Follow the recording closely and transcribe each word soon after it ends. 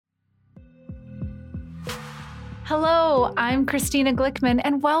Hello, I'm Christina Glickman,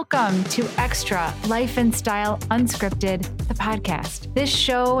 and welcome to Extra Life and Style Unscripted, the podcast. This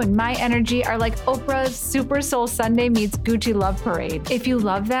show and my energy are like Oprah's Super Soul Sunday meets Gucci Love Parade. If you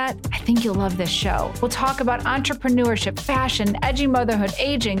love that, I think you'll love this show. We'll talk about entrepreneurship, fashion, edgy motherhood,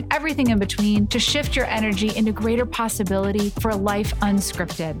 aging, everything in between to shift your energy into greater possibility for a life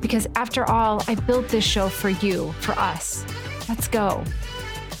unscripted. Because after all, I built this show for you, for us. Let's go.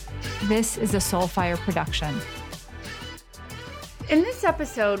 This is a Soulfire production. In this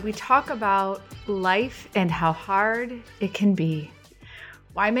episode, we talk about life and how hard it can be.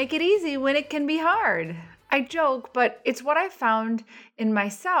 Why make it easy when it can be hard? I joke, but it's what I found in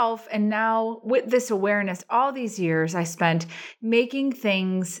myself. And now with this awareness, all these years I spent making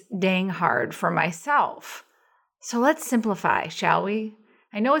things dang hard for myself. So let's simplify, shall we?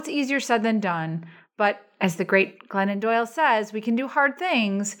 I know it's easier said than done, but as the great Glennon Doyle says, we can do hard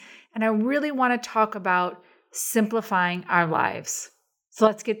things. And I really want to talk about simplifying our lives. So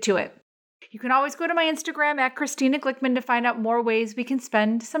let's get to it. You can always go to my Instagram at Christina Glickman to find out more ways we can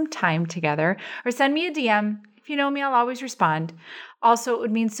spend some time together, or send me a DM. If you know me, I'll always respond. Also, it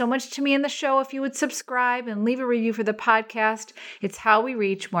would mean so much to me in the show if you would subscribe and leave a review for the podcast. It's how we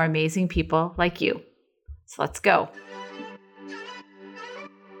reach more amazing people like you. So let's go.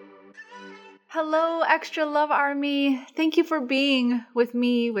 Hello, Extra Love Army. Thank you for being with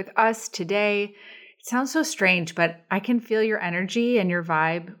me, with us today. It sounds so strange, but I can feel your energy and your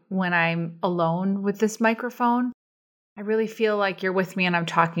vibe when I'm alone with this microphone. I really feel like you're with me and I'm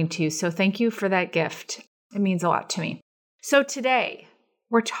talking to you. So thank you for that gift. It means a lot to me. So today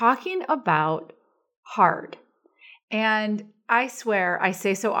we're talking about hard. And I swear I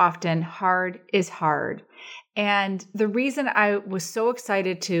say so often, hard is hard. And the reason I was so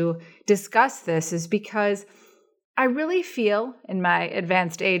excited to discuss this is because I really feel in my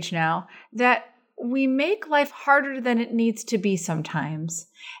advanced age now that we make life harder than it needs to be sometimes.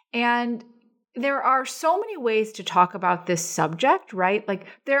 And there are so many ways to talk about this subject, right? Like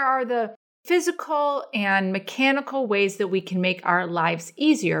there are the physical and mechanical ways that we can make our lives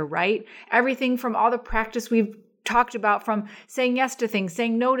easier, right? Everything from all the practice we've talked about, from saying yes to things,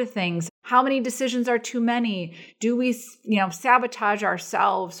 saying no to things. How many decisions are too many? Do we, sabotage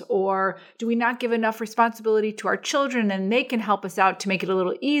ourselves, or do we not give enough responsibility to our children and they can help us out to make it a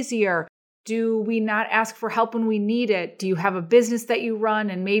little easier? Do we not ask for help when we need it? Do you have a business that you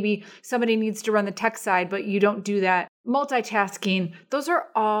run and maybe somebody needs to run the tech side, but you don't do that? Multitasking, those are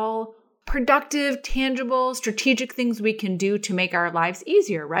all productive, tangible, strategic things we can do to make our lives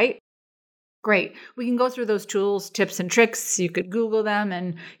easier, right? Great. We can go through those tools, tips, and tricks. You could Google them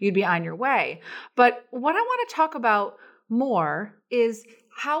and you'd be on your way. But what I want to talk about more is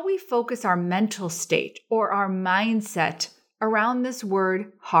how we focus our mental state or our mindset around this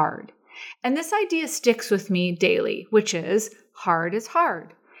word hard. And this idea sticks with me daily, which is hard is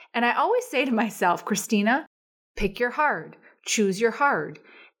hard. And I always say to myself, Christina, pick your hard, choose your hard.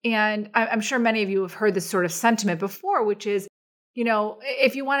 And I'm sure many of you have heard this sort of sentiment before, which is,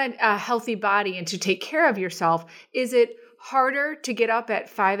 if you want a healthy body and to take care of yourself, is it harder to get up at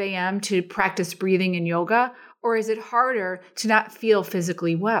 5 a.m. to practice breathing and yoga? Or is it harder to not feel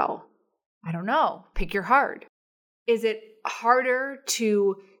physically well? I don't know. Pick your hard. Is it harder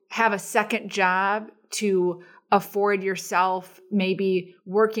to have a second job to afford yourself, maybe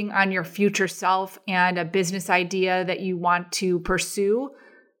working on your future self and a business idea that you want to pursue?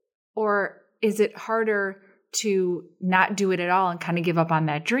 Or is it harder to not do it at all and kind of give up on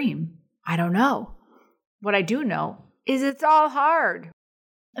that dream? I don't know. What I do know is it's all hard.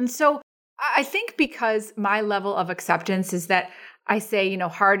 And so I think because my level of acceptance is that I say,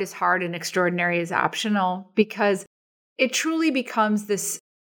 hard is hard and extraordinary is optional, because it truly becomes this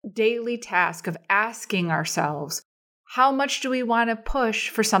daily task of asking ourselves, how much do we want to push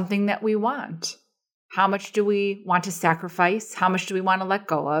for something that we want? How much do we want to sacrifice? How much do we want to let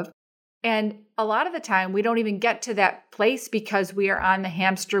go of? And a lot of the time, we don't even get to that place because we are on the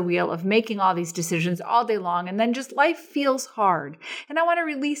hamster wheel of making all these decisions all day long. And then just life feels hard. And I want to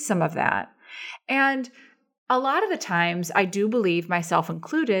release some of that. And a lot of the times, I do believe, myself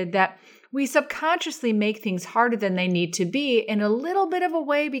included, that we subconsciously make things harder than they need to be in a little bit of a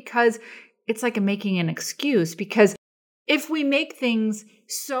way, because it's like making an excuse. Because if we make things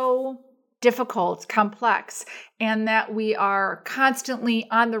so difficult, complex, and that we are constantly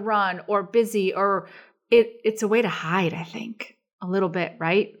on the run or busy, or it's a way to hide, I think, a little bit,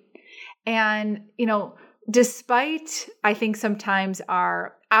 right? And, despite, I think, sometimes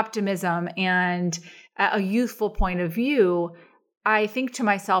our optimism and a youthful point of view, I think to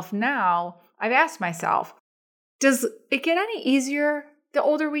myself now, I've asked myself, does it get any easier the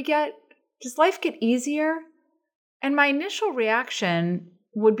older we get? Does life get easier? And my initial reaction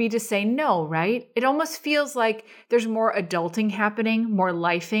would be to say no, right? It almost feels like there's more adulting happening, more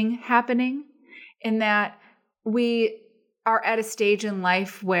lifing happening, in that we are at a stage in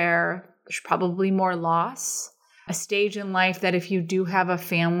life where there's probably more loss, a stage in life that if you do have a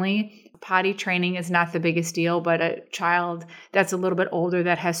family, potty training is not the biggest deal, but a child that's a little bit older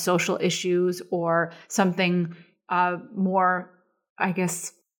that has social issues or something more, I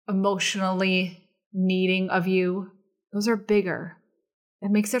guess, emotionally needing of you, those are bigger. It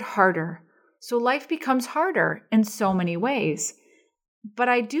makes it harder. So life becomes harder in so many ways. But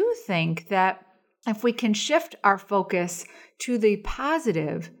I do think that if we can shift our focus to the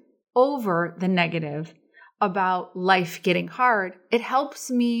positive over the negative about life getting hard, it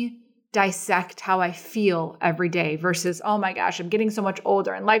helps me dissect how I feel every day versus, oh my gosh, I'm getting so much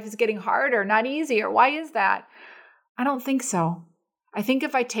older and life is getting harder, not easier. Why is that? I don't think so. I think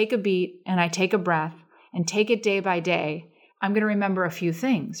if I take a beat and I take a breath and take it day by day, I'm going to remember a few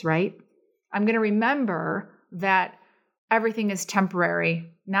things, right? I'm going to remember that everything is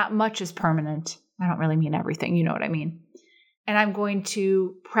temporary. Not much is permanent. I don't really mean everything. You know what I mean. And I'm going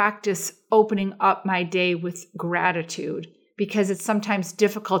to practice opening up my day with gratitude because it's sometimes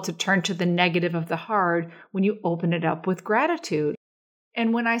difficult to turn to the negative of the hard when you open it up with gratitude.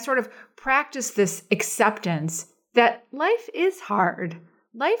 And when I sort of practice this acceptance that life is hard,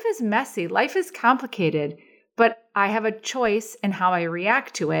 life is messy, life is complicated, but I have a choice in how I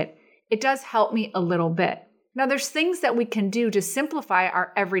react to it, it does help me a little bit. Now, there's things that we can do to simplify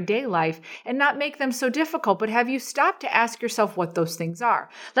our everyday life and not make them so difficult, but have you stopped to ask yourself what those things are?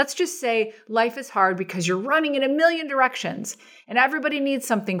 Let's just say life is hard because you're running in a million directions and everybody needs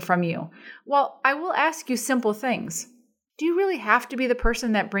something from you. Well, I will ask you simple things. Do you really have to be the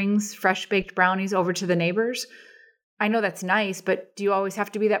person that brings fresh baked brownies over to the neighbors? I know that's nice, but do you always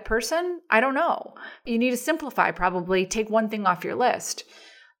have to be that person? I don't know. You need to simplify, probably take one thing off your list.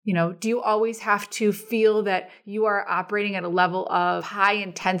 Do you always have to feel that you are operating at a level of high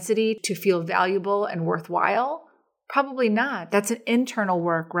intensity to feel valuable and worthwhile? Probably not. That's an internal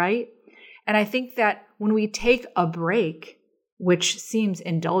work, right? And I think that when we take a break, which seems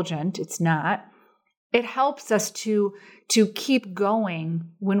indulgent, it's not, it helps us to keep going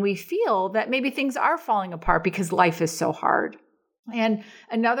when we feel that maybe things are falling apart because life is so hard. And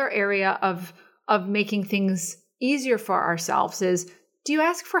another area of making things easier for ourselves is, do you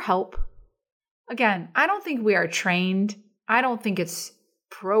ask for help? Again, I don't think we are trained. I don't think it's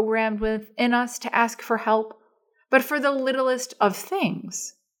programmed within us to ask for help, but for the littlest of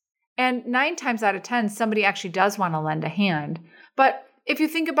things. And 9 times out of 10, somebody actually does want to lend a hand. But if you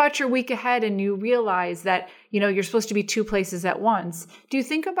think about your week ahead and you realize that, you're supposed to be 2 places at once, do you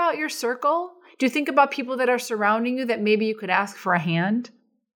think about your circle? Do you think about people that are surrounding you that maybe you could ask for a hand?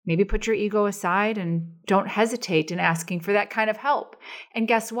 Maybe put your ego aside and don't hesitate in asking for that kind of help. And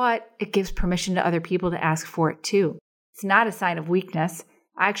guess what? It gives permission to other people to ask for it too. It's not a sign of weakness.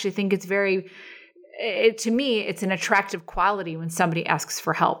 I actually think it's to me, it's an attractive quality when somebody asks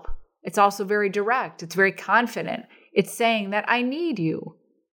for help. It's also very direct. It's very confident. It's saying that I need you.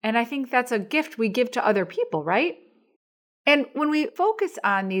 And I think that's a gift we give to other people, right? And when we focus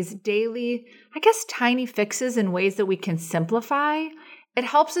on these daily, tiny fixes and ways that we can simplify, it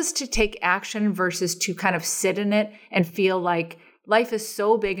helps us to take action versus to kind of sit in it and feel like life is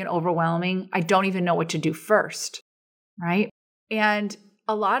so big and overwhelming, I don't even know what to do first, right? And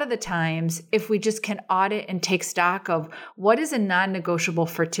a lot of the times, if we just can audit and take stock of what is a non-negotiable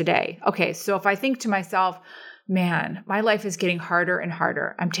for today. Okay, so if I think to myself, man, my life is getting harder and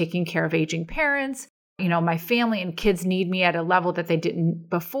harder. I'm taking care of aging parents. My family and kids need me at a level that they didn't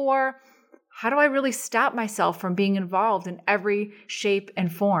before. How do I really stop myself from being involved in every shape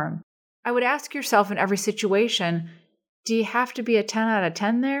and form? I would ask yourself in every situation, do you have to be a 10 out of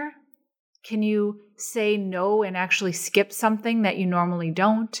 10 there? Can you say no and actually skip something that you normally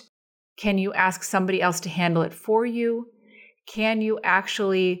don't? Can you ask somebody else to handle it for you? Can you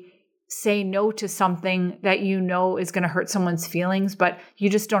actually say no to something that you know is going to hurt someone's feelings, but you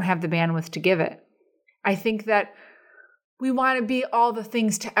just don't have the bandwidth to give it? I think that we want to be all the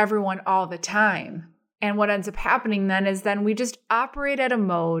things to everyone all the time. And what ends up happening then we just operate at a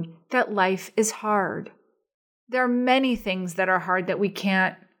mode that life is hard. There are many things that are hard that we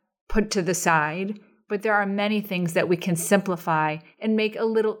can't put to the side, but there are many things that we can simplify and make a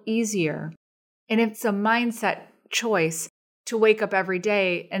little easier. And it's a mindset choice to wake up every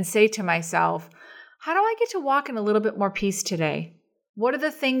day and say to myself, how do I get to walk in a little bit more peace today? What are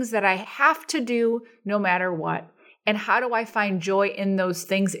the things that I have to do no matter what? And how do I find joy in those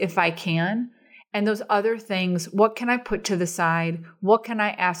things if I can? And those other things, what can I put to the side? What can I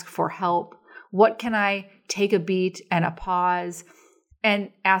ask for help? What can I take a beat and a pause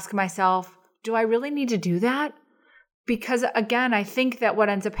and ask myself, do I really need to do that? Because again, I think that what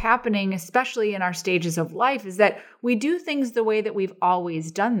ends up happening, especially in our stages of life, is that we do things the way that we've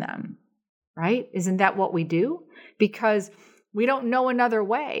always done them, right? Isn't that what we do? Because we don't know another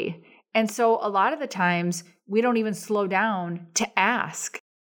way. And so a lot of the times we don't even slow down to ask.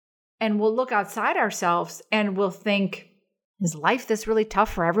 And we'll look outside ourselves and we'll think, is life this really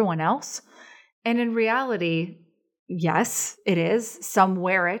tough for everyone else? And in reality, yes, it is. Some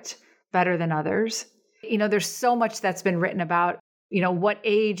wear it better than others. There's so much that's been written about, what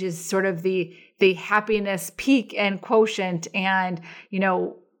age is sort of the happiness peak and quotient and,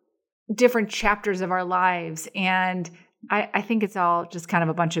 different chapters of our lives. And I think it's all just kind of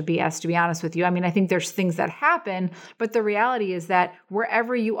a bunch of BS, to be honest with you. I think there's things that happen, but the reality is that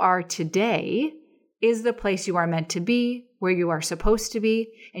wherever you are today is the place you are meant to be, where you are supposed to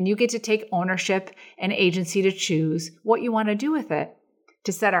be, and you get to take ownership and agency to choose what you want to do with it,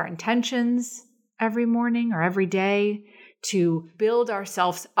 to set our intentions every morning or every day, to build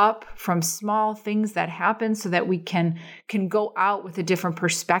ourselves up from small things that happen so that we can go out with a different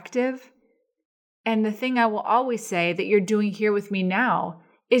perspective. And the thing I will always say that you're doing here with me now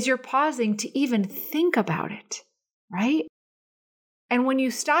is you're pausing to even think about it, right? And when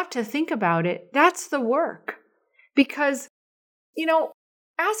you stop to think about it, that's the work. Because,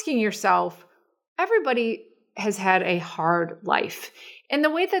 asking yourself, everybody has had a hard life. And the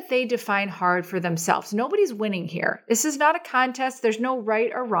way that they define hard for themselves, nobody's winning here. This is not a contest. There's no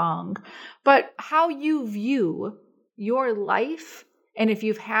right or wrong. But how you view your life, and if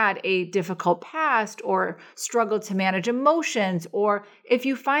you've had a difficult past or struggled to manage emotions, or if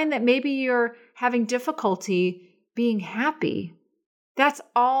you find that maybe you're having difficulty being happy, that's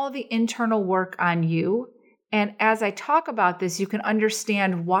all the internal work on you. And as I talk about this, you can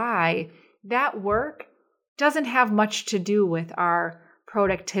understand why that work doesn't have much to do with our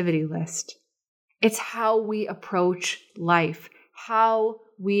productivity list. It's how we approach life, how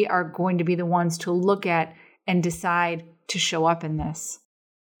we are going to be the ones to look at and decide to show up in this.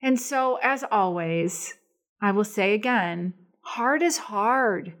 And so, as always, I will say again, hard is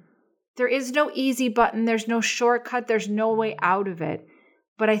hard. There is no easy button. There's no shortcut. There's no way out of it.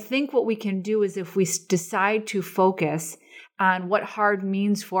 But I think what we can do is if we decide to focus on what hard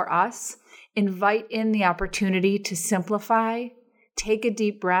means for us, invite in the opportunity to simplify, take a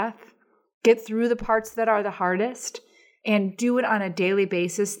deep breath, get through the parts that are the hardest, and do it on a daily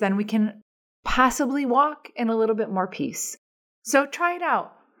basis, then we can possibly walk in a little bit more peace. So try it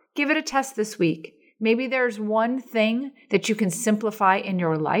out. Give it a test this week. Maybe there's one thing that you can simplify in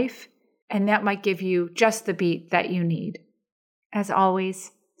your life, and that might give you just the beat that you need. As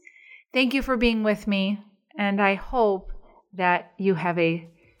always, thank you for being with me, and I hope that you have a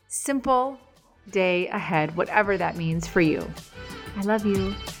simple day ahead, whatever that means for you. I love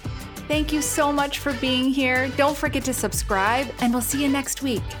you. Thank you so much for being here. Don't forget to subscribe, and we'll see you next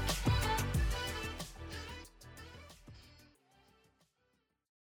week.